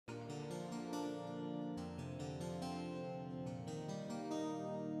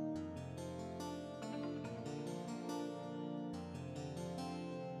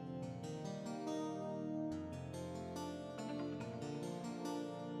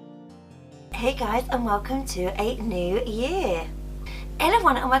Hey guys, and welcome to a new year. Hello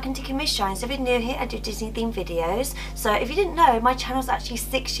everyone, and welcome to Kimmy Shine. So if you're new here, I do Disney themed videos. So if you didn't know, my channel's actually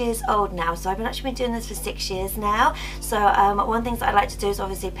 6 years old now. So I've been doing this for 6 years now. So one of the things that I like to do is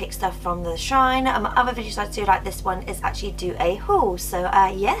obviously pick stuff from the shrine. Other videos I do like this one is actually do a haul. So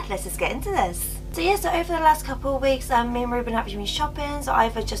yeah, let's just get into this. So yeah, so over the last couple of weeks, me and Ruben have been shopping, so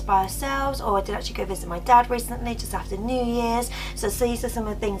either just by ourselves, or I did actually go visit my dad recently, just after New Year's. So these are some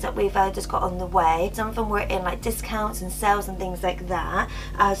of the things that we've just got on the way. Some of them were in like discounts and sales and things like that.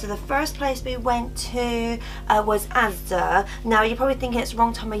 So the first place we went to was Asda. Now you're probably thinking it's the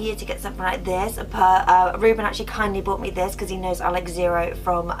wrong time of year to get something like this, but Ruben actually kindly bought me this because he knows I like Zero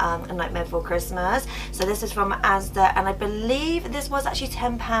from A Nightmare Before Christmas. So this is from Asda, and I believe this was actually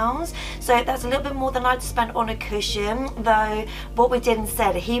 £10. So that's a little bit more than I'd spent on a cushion, though what we did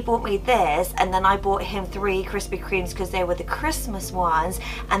instead, he bought me this and then I bought him 3 Krispy Kremes because they were the Christmas ones,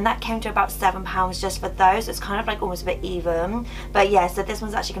 and that came to about £7 just for those. So it's kind of like almost a bit even. But yeah, so this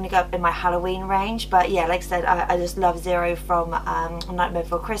one's actually going to go up in my Halloween range. But yeah, like I said, I just love Zero from Nightmare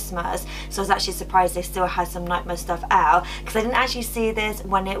Before Christmas, so I was actually surprised they still had some Nightmare stuff out, because I didn't actually see this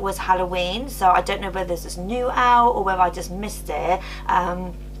when it was Halloween, so I don't know whether this is new out or whether I just missed it.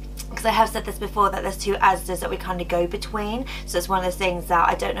 Because I have said this before, that there's 2 Asdas that we kind of go between, so it's one of those things that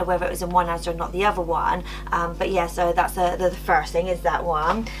I don't know whether it was in one Asda or not the other one. But yeah, so that's the first thing is that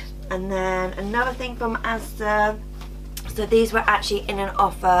one. And then another thing from Asda, so these were actually in an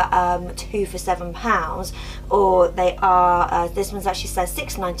offer, 2 for £7, or they are, this one actually says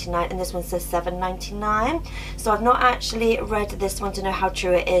 £6.99 and this one says £7.99. So I've not actually read this one to know how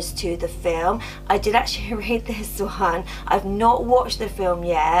true it is to the film. I did actually read this one. I've not watched the film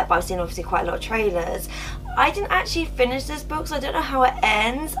yet, but I've seen obviously quite a lot of trailers. I didn't actually finish this book, so I don't know how it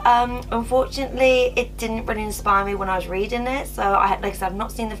ends. Unfortunately, it didn't really inspire me when I was reading it. So like I said, I've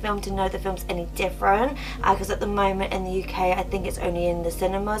not seen the film to know the film's any different. Because at the moment in the UK, I think it's only in the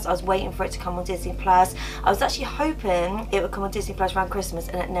cinemas. I was waiting for it to come on Disney Plus. I was actually hoping it would come on Disney Plus around Christmas,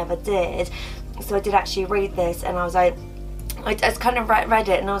 and it never did. So I did actually read this, and I was like, I just kind of read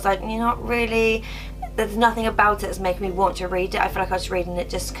it, and I was like, you're not really. There's nothing about it that's making me want to read it. I feel like I was reading it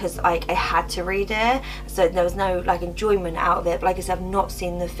just because I had to read it, so there was no like enjoyment out of it. But like I said, I've not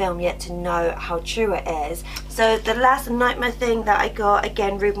seen the film yet to know how true it is. So the last Nightmare thing that I got,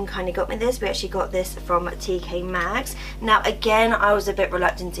 again, Ruben kind of got me this. We actually got this from TK Maxx. Now again, I was a bit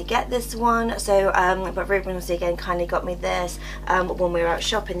reluctant to get this one, so but Ruben obviously again kindly got me this when we were out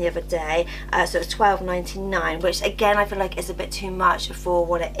shopping the other day. So it's £12.99, which again I feel like is a bit too much for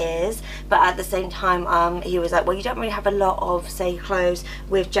what it is, but at the same time he was like, well, you don't really have a lot of, say, clothes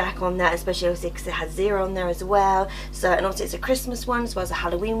with Jack on there, especially obviously because it has Zero on there as well. So, and also it's a Christmas one as well as a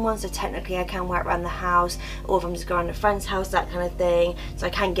Halloween one, so technically I can wear it around the house, or if I'm just going to a friend's house, that kind of thing. So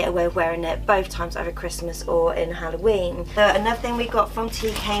I can get away with wearing it both times, either Christmas or in Halloween. So another thing we got from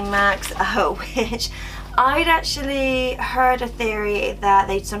TK Maxx, which I'd actually heard a theory that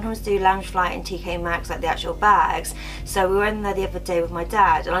they sometimes do Loungefly in TK Maxx, like the actual bags. So we were in there the other day with my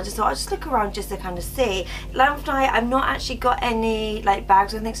dad, and I just thought I'd just look around just to kind of see. Loungefly, I've not actually got any like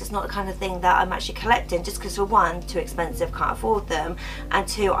bags or things. So it's not the kind of thing that I'm actually collecting, just because for one, too expensive, can't afford them, and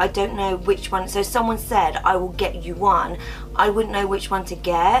two, I don't know which one. So someone said, I will get you one. I wouldn't know which one to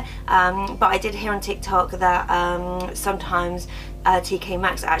get, but I did hear on TikTok that sometimes TK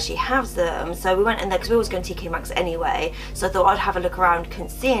Maxx actually has them. So we went in there because we always go to TK Maxx anyway, so I thought I'd have a look around, couldn't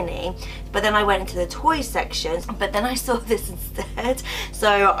see any. But then I went into the toy section, but then I saw this instead, so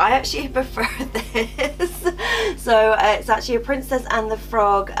I actually prefer this. So it's actually a Princess and the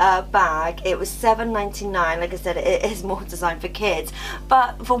Frog bag. It was £7.99. Like I said, it is more designed for kids,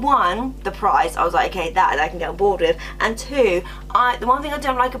 but for one, the price, I was like, okay, that I can get on board with, and two, the one thing I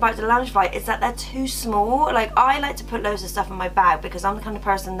don't like about the Loungefly is that they're too small. Like, I like to put loads of stuff in my bag because I'm the kind of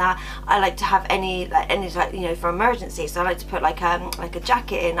person that I like to have any you know, for emergency. So I like to put like a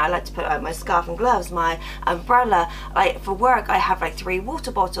jacket in. I like to put like my scarf and gloves, my umbrella. Like for work, I have like 3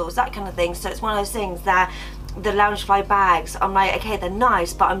 water bottles, that kind of thing. So it's one of those things that the Loungefly bags, I'm like, okay, they're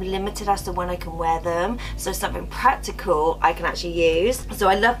nice, but I'm limited as to when I can wear them. So something practical I can actually use. So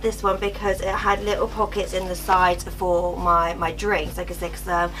I love this one because it had little pockets in the sides for my drinks, like I said,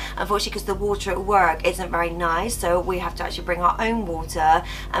 because unfortunately, because the water at work isn't very nice, so we have to actually bring our own water.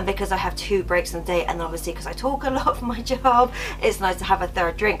 And because I have 2 breaks in the day, and obviously because I talk a lot for my job, it's nice to have a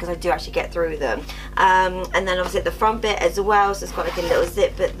third drink because I do actually get through them. And then obviously at the front bit as well, so it's got like a little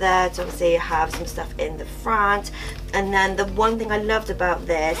zip bit there to obviously have some stuff in the front. front. And then the one thing I loved about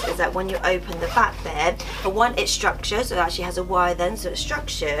this is that when you open the back bit, for one, it's structured, so it actually has a wire then, so it's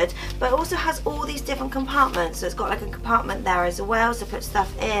structured, but it also has all these different compartments. So it's got like a compartment there as well, so put stuff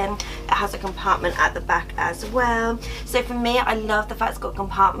in. It has a compartment at the back as well. So for me, I love the fact it's got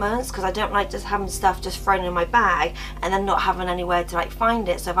compartments, because I don't like just having stuff just thrown in my bag and then not having anywhere to like find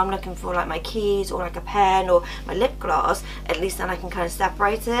it. So if I'm looking for like my keys or like a pen or my lip gloss, at least then I can kind of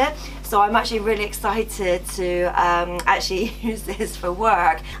separate it. So I'm actually really excited to actually use this for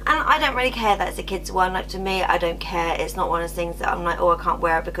work. And I don't really care that it's a kid's one. Like, to me, I don't care. It's not one of those things that I'm like, oh, I can't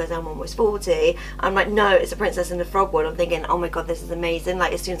wear it because I'm almost 40. I'm like, no, it's a Princess and the Frog one. I'm thinking, oh my god, this is amazing.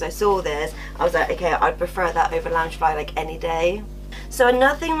 Like, as soon as I saw this, I was like, okay, I'd prefer that over Loungefly like any day. So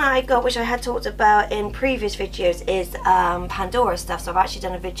another thing that I got, which I had talked about in previous videos, is Pandora stuff. So I've actually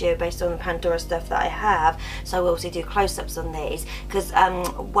done a video based on the Pandora stuff that I have. So I will also do close-ups on these, because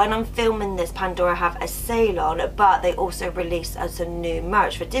when I'm filming this, Pandora have a sale on, but they also released some new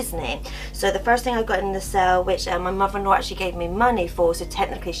merch for Disney. So the first thing I got in the sale, which my mother-in-law actually gave me money for, so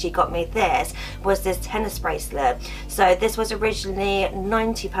technically she got me this, was this tennis bracelet. So this was originally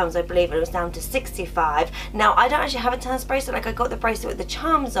 £90, I believe, and it was down to 65. Now I don't actually have a tennis bracelet. Like, I got the bracelet with the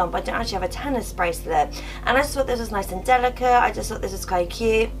charms on, but I don't actually have a tennis bracelet, and I just thought this was nice and delicate. I just thought this was kind of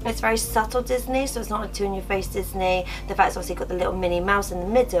cute. It's very subtle Disney, so it's not a two in your face Disney. The fact it's obviously got the little Minnie Mouse in the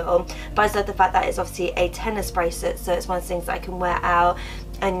middle, but I just love the fact that it's obviously a tennis bracelet, so it's one of the things that I can wear out,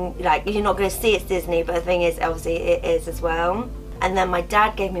 and like, you're not going to see it's Disney, but the thing is, obviously it is as well. And then my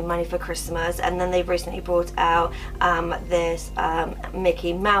dad gave me money for Christmas, and then they recently brought out this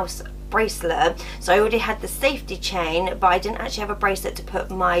Mickey Mouse bracelet. So I already had the safety chain, but I didn't actually have a bracelet to put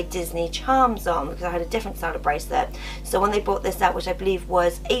my Disney charms on, because I had a different style of bracelet. So when they brought this out, which I believe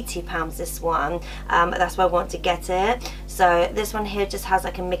was £80, this one, that's why I want to get it. So this one here just has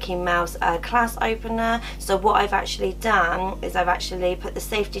like a Mickey Mouse clasp opener. So what I've actually done is I've actually put the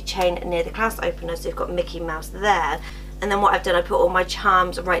safety chain near the clasp opener, so you've got Mickey Mouse there. And then what I've done, I put all my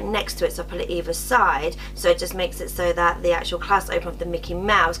charms right next to it, so I put it either side, so it just makes it so that the actual clasp opener of the Mickey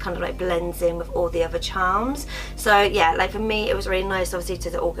Mouse kind of like blends in with all the other charms. So yeah, like for me, it was really nice obviously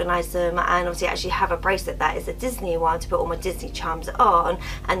to organise them, and obviously actually have a bracelet that is a Disney one to put all my Disney charms on.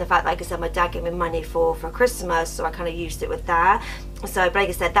 And the fact, like I said, my dad gave me money for Christmas, so I kind of used it with that. So, but like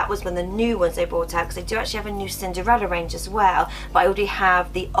I said, that was one of the new ones they brought out, because they do actually have a new Cinderella range as well. But I already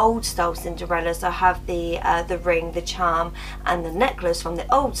have the old style Cinderella, so I have the ring, the charm, and the necklace from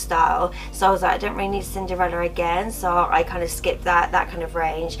the old style. So I was like, I don't really need Cinderella again, so I kind of skipped that kind of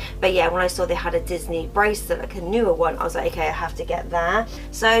range. But yeah, when I saw they had a Disney bracelet, like a newer one, I was like, okay, I have to get that.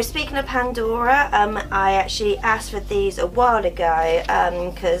 So speaking of Pandora, I actually asked for these a while ago,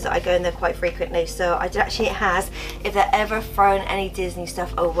 because I go in there quite frequently. So I did actually ask if they're ever thrown any Disney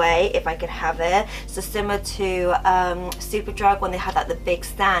stuff away, if I could have it. So similar to Superdrug, when they had like the big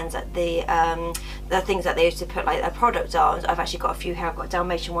stands at the things that they used to put like their product on. So I've actually got a few here. I've got a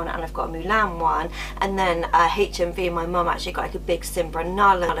Dalmatian one and I've got a Mulan one, and then HMV, my mum actually got like a big Simba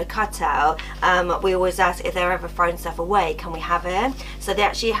Nala cutout. We always ask if they're ever throwing stuff away, can we have it? So they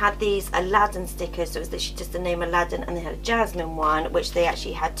actually had these Aladdin stickers, so it was literally just the name Aladdin, and they had a Jasmine one, which they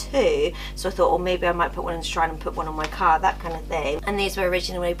actually had two. So I thought, well, maybe I might put one in the shrine and put one on my car, that kind of thing. And these were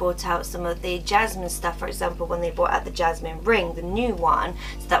originally when they brought out some of the Jasmine stuff. For example, when they brought out the Jasmine ring, the new one,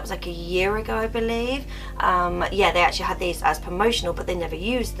 so that was like a year ago, I believe. Yeah, they actually had these as promotional, but they never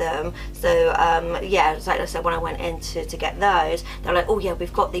used them. So yeah, it's like I said, when I went in to get those, they're like, oh yeah,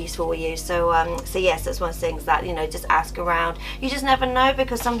 we've got these for you. So so yes, that's one of the things that, you know, just ask around. You just never know,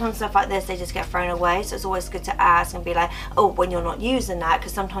 because sometimes stuff like this, they just get thrown away. So it's always good to ask and be like, oh, when you're not using that,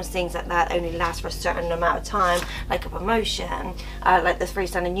 because sometimes things like that only last for a certain amount of time, like a promotion. Like the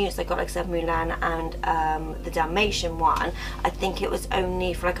freestanding units, I got like I said, Mulan and the Dalmatian one, I think it was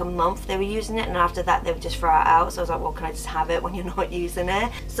only for like a month they were using it, and after that they would just throw it out. So I was like, well, can I just have it when you're not using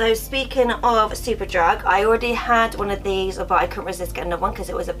it? So speaking of Superdrug, I already had one of these, but I couldn't resist getting another one because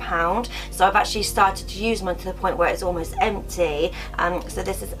it was £1. So I've actually started to use one to the point where it's almost empty. So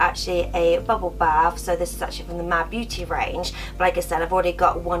this is actually a bubble bath. So this is actually from the Mad Beauty range, but like I said, I've already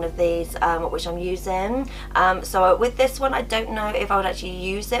got one of these which I'm using. So with this one, I don't know if I would actually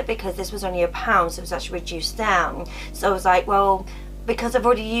use it, because this was only £1, so it was actually reduced down. So I was like, well, because I've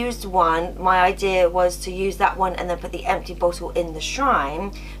already used one, my idea was to use that one and then put the empty bottle in the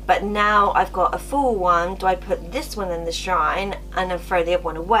shrine. But now I've got a full one. Do I put this one in the shrine and then throw the other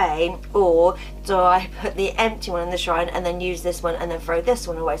one away, or do I put the empty one in the shrine and then use this one and then throw this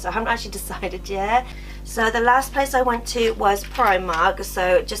one away? So I haven't actually decided yet. So the last place I went to was Primark,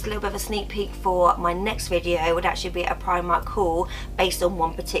 so just a little bit of a sneak peek for my next video would actually be a Primark haul based on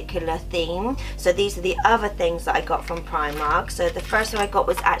one particular theme. So these are the other things that I got from Primark. So the first one I got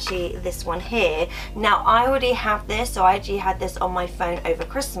was actually this one here. Now I already have this, so I actually had this on my phone over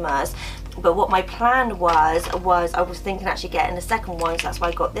Christmas. But what my plan was I was thinking actually getting a second one, so that's why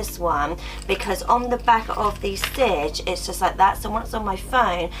I got this one, because on the back of the stitch it's just like that. So when it's on my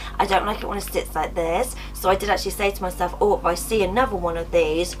phone, I don't like it when it sits like this. So I did actually say to myself, oh, if I see another one of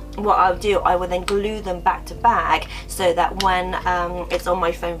these, what I'll do, I will then glue them back to back, so that when it's on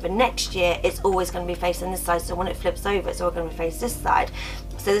my phone for next year, it's always going to be facing this side. So when it flips over, it's all going to face this side.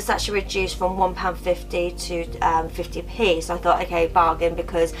 So this actually reduced from £1.50 to 50p. So I thought, okay, bargain,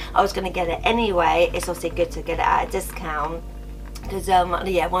 because I was going to get it anyway. It's obviously good to get it at a discount. Because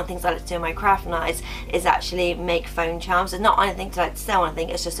yeah, one of the things I like to do in my craft nights is actually make phone charms. It's not anything to like to sell anything,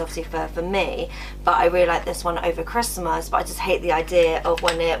 it's just obviously for me. But I really like this one over Christmas, but I just hate the idea of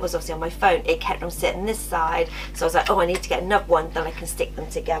when it was obviously on my phone, it kept on sitting this side. So I was like, oh, I need to get another one, then I can stick them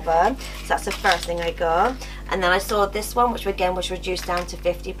together. So that's the first thing I got. And then I saw this one, which again was reduced down to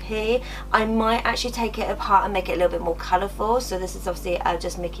 50p. I might actually take it apart and make it a little bit more colourful. So this is obviously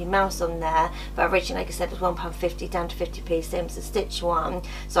just Mickey Mouse on there, but originally, like I said, it was £1.50 down to 50p, same as the stitch one.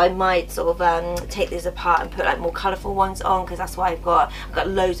 So I might sort of take these apart and put like more colourful ones on, because that's why I've got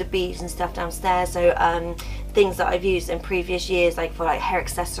loads of beads and stuff downstairs. So things that I've used in previous years, like for like hair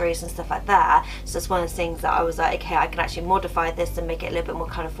accessories and stuff like that. So it's one of the things that I was like, okay, I can actually modify this and make it a little bit more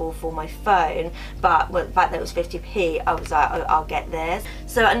colourful for my phone. But with the fact that it was 50p, I was like, oh, I'll get this.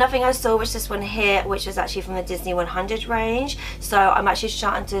 So another thing I saw was this one here, which was actually from the Disney 100 range. So I'm actually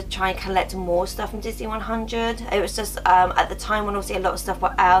starting to try and collect more stuff from Disney 100. It was just at the time when obviously a lot of stuff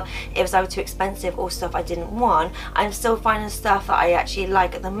were out, it was either too expensive or stuff I didn't want. I'm still finding stuff that I actually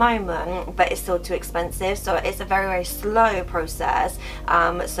like at the moment, but it's still too expensive. So it's a very, very slow process.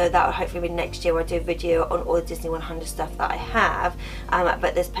 So that will hopefully be next year where I do a video on all the Disney 100 stuff that I have.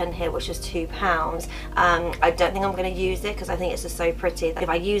 But this pen here, which was £2, I don't think I'm going to use it, because I think it's just so pretty that if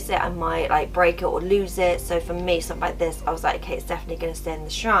I use it I might like break it or lose it. So for me, something like this, I was like, okay, it's definitely going to stay in the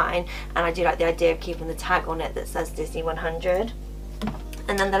shrine, and I do like the idea of keeping the tag on it that says Disney 100.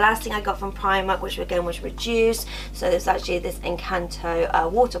 And then the last thing I got from Primark, which again was reduced, so there's actually this Encanto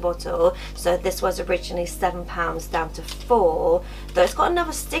water bottle. So this was originally £7 down to £4, though it's got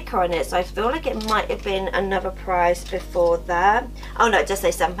another sticker on it, so I feel like it might have been another price before that. Oh no, it does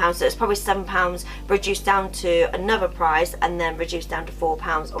say £7, so it's probably £7 reduced down to another price, and then reduced down to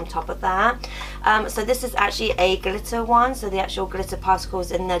 £4 on top of that. So this is actually a glitter one, so the actual glitter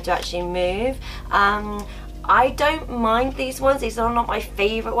particles in there do actually move. I don't mind these ones. These are not my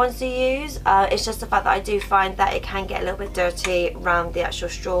favourite ones to use. It's just the fact that I do find that it can get a little bit dirty around the actual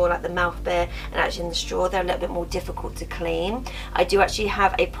straw, like the mouth bit, and actually in the straw they're a little bit more difficult to clean. I do actually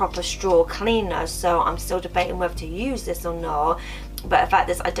have a proper straw cleaner, so I'm still debating whether to use this or not. But the fact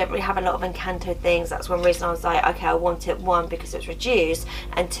is, I don't really have a lot of Encanto things. That's one reason I was like, okay, I want it, one, because it's reduced,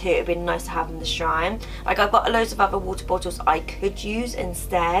 and two, it'd be nice to have in the shrine. Like, I've got loads of other water bottles I could use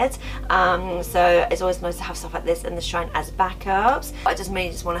instead. So it's always nice to have stuff like this in the shrine as backups. I just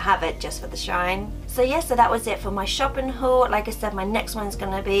mainly just want to have it just for the shrine. So yeah, so that was it for my shopping haul. Like I said, my next one's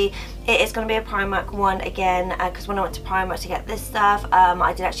gonna be, it is gonna be a Primark one again, because when I went to Primark to get this stuff,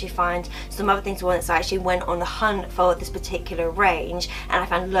 I did actually find some other things to want, so I actually went on the hunt for this particular range, and I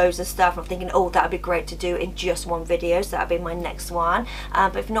found loads of stuff. I'm thinking, oh, that would be great to do in just one video, so that'll be my next one.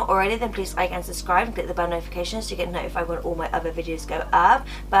 But if not already, then please like and subscribe and click the bell notifications to get notified when all my other videos go up.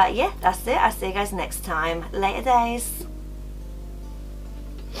 But yeah, that's it. I'll see you guys next time. Later days.